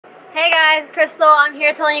Hey guys, it's Crystal. I'm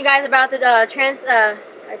here telling you guys about the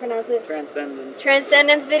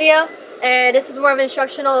Transcendence video, and this is more of an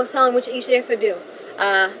instructional of telling what each dancer do.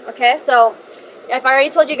 Okay, so if I already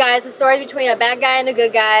told you guys, the story is between a bad guy and a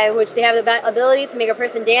good guy, which they have the ability to make a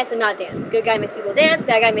person dance and not dance. Good guy makes people dance,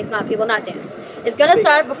 bad guy makes people not dance. It's gonna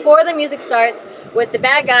start before the music starts with the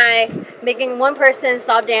bad guy making one person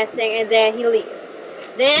stop dancing, and then he leaves.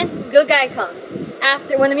 Then good guy comes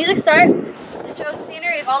after when the music starts. It shows the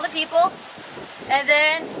scenery of all the people, and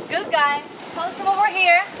then good guy comes from over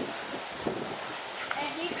here, and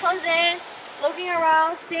he comes in, looking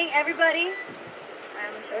around, seeing everybody.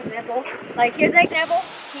 I'm gonna show an example. Like here's an example.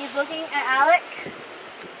 He's looking at Alec,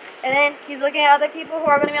 and then he's looking at other people who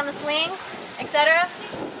are going to be on the swings, etc.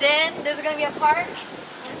 Then there's going to be a part,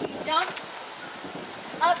 and he jumps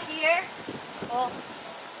up here, well,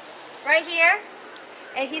 right here,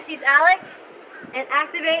 and he sees Alec, and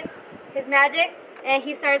activates his magic, and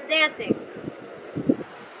he starts dancing.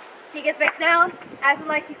 He gets back down, acting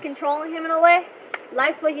like he's controlling him in a way,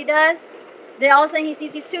 likes what he does. Then all of a sudden he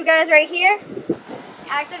sees these two guys right here.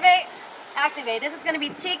 Activate. This is going to be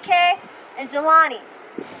TK and Jelani.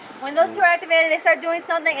 When those two are activated, they start doing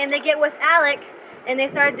something, and they get with Alec, and they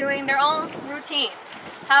start doing their own routine.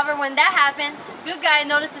 However, when that happens, good guy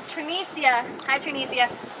notices Trinicia, hi Trinicia,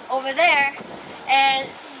 over there, and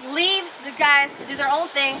leaves the guys to do their own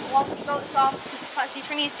thing while he goes off to see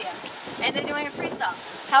Trinicia, and they're doing a freestyle.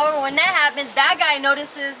 However, when that happens, bad guy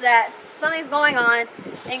notices that something's going on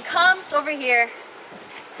and comes over here,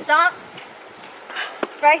 stomps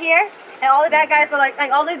right here, and all the bad guys are like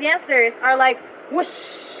all the dancers are like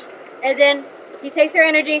whoosh, and then he takes their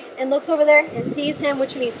energy and looks over there and sees him with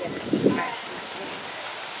Trinicia.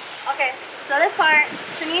 Okay, so this part,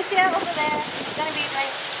 Trinicia over there is gonna be like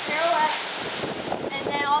pirouette. And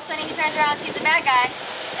then all of a sudden he turns around and sees the bad guy,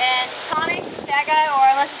 and coming, bad guy, or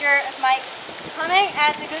unless you're Mike, coming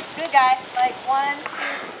at the good guy, like 1, 2,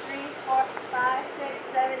 3, 4, 5, 6,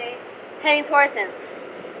 7, 8, heading towards him.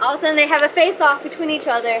 All of a sudden they have a face-off between each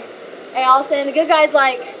other, and all of a sudden the good guy's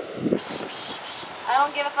like, I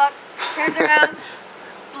don't give a fuck, turns around,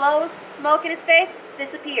 blows smoke in his face,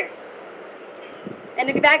 disappears. And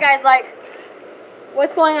the bad guy's like,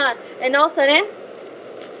 what's going on? And all of a sudden,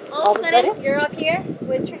 you're up here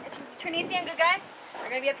with Trinicia and good guy. They're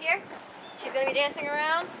going to be up here. She's going to be dancing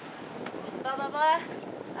around. Blah, blah, blah.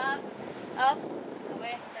 Up,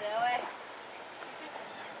 away, that way.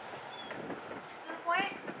 To the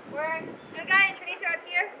point where good guy and Trinicia are up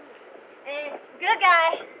here. And good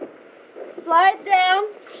guy slides down,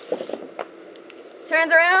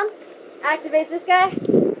 turns around, activates this guy,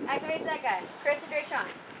 activates that guy. Chris and Drayshawn.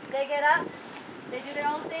 They get up, they do their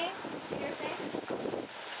own thing, do your thing.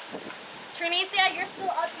 Trinicia, you're still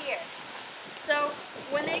up here. So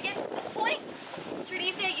when they get to this point,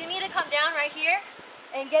 Trinicia, you need to come down right here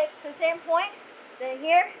and get to the same point. Then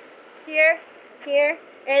here, here, here,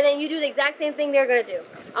 and then you do the exact same thing they're gonna do.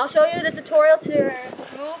 I'll show you the tutorial to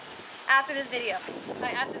move after this video,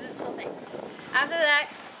 after this whole thing. After that,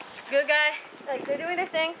 good guy, like they're doing their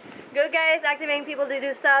thing. Good guy is activating people to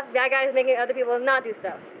do stuff. Bad guy is making other people not do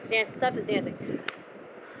stuff. Stuff is dancing.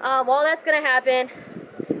 While that's gonna happen,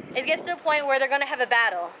 it gets to a point where they're going to have a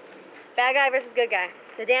battle. Bad guy versus good guy.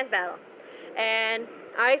 The dance battle. And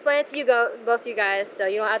I already explained it to you both of you guys, so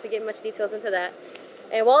you don't have to get much details into that.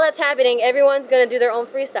 And while that's happening, everyone's going to do their own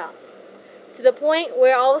freestyle. To the point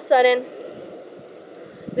where all of a sudden,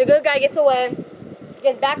 the good guy gets away,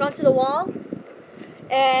 gets back onto the wall,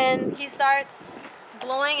 and he starts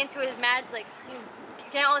blowing into his like,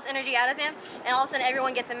 getting all this energy out of him, and all of a sudden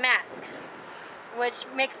everyone gets a mask, which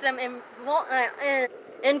makes them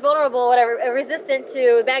invulnerable, whatever, resistant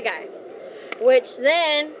to bad guy. Which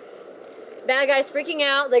then, bad guy's freaking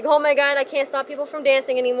out, like, oh my god, I can't stop people from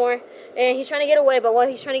dancing anymore. And he's trying to get away, but while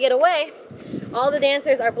he's trying to get away, all the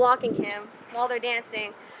dancers are blocking him while they're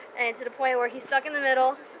dancing. And to the point where he's stuck in the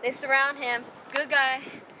middle, they surround him. Good guy,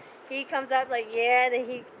 he comes up like, yeah, then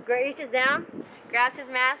he reaches down, grabs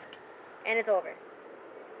his mask, and it's over.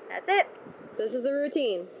 That's it. This is the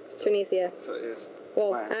routine, Trinicia. So it is.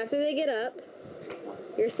 Well, after they get up,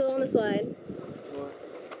 you're still on the slide.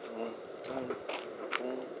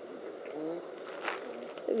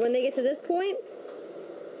 When they get to this point,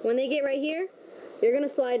 when they get right here, you're going to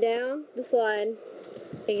slide down the slide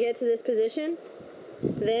and get to this position.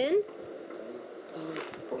 Then,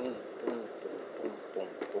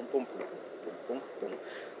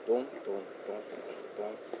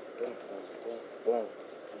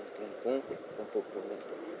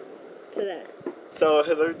 to that. So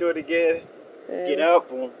let me do it again. Get up,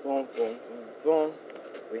 boom, boom, boom, boom, boom.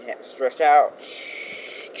 We have to stretch out.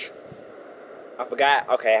 I forgot.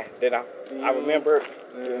 Okay, then I remembered.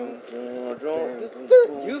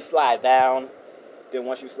 You slide down. Then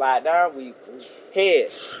once you slide down, we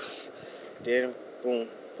head. Then boom,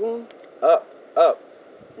 boom, up, up.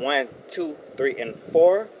 1, 2, 3, and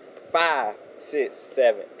 4, 5, 6,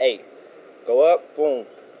 7, 8. Go up, boom,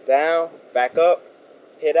 down, back up,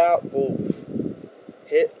 hit out, boom,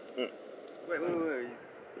 hit. Wait.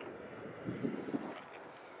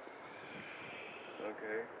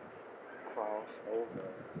 Okay. Cross over,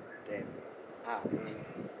 then out.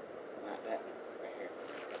 Not that, right here.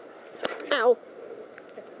 Ow.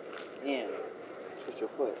 In, switch your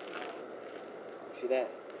foot. See that?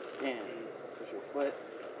 In, switch your foot.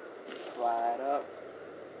 Slide up.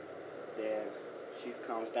 Then she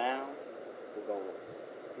comes down. We'll go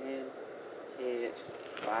in, head,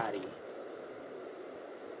 body.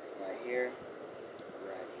 Right here,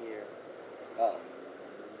 up,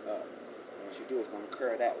 up. And what you do is going to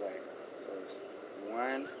curl that way. So it's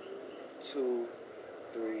 1, 2,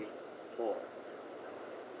 3, 4.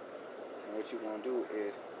 And what you're going to do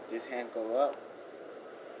is these hands go up.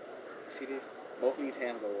 See this? Both of these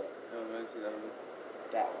hands go up. Oh, man, see that one?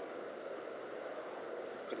 That way.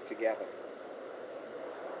 Put it together.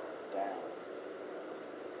 Down.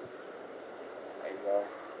 There you go.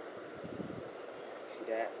 See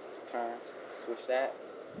that? Turns. Switch that.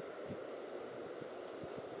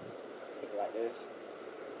 Put it like this.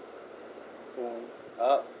 Boom.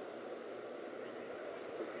 Up.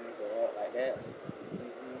 This can go up like that.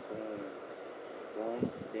 Boom. Boom.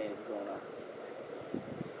 Then it's going up.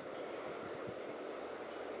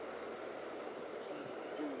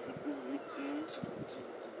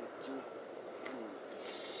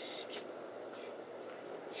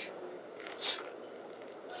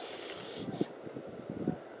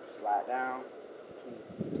 Slide down.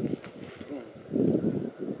 Boom.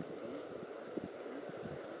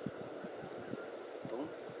 Boom.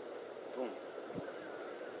 Boom.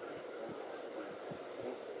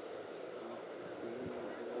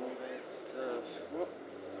 That's tough.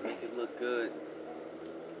 Make it look good.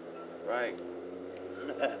 Right.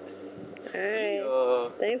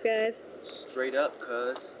 Alright. Thanks, guys. Straight up,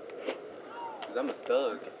 cuz I'm a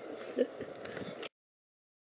thug.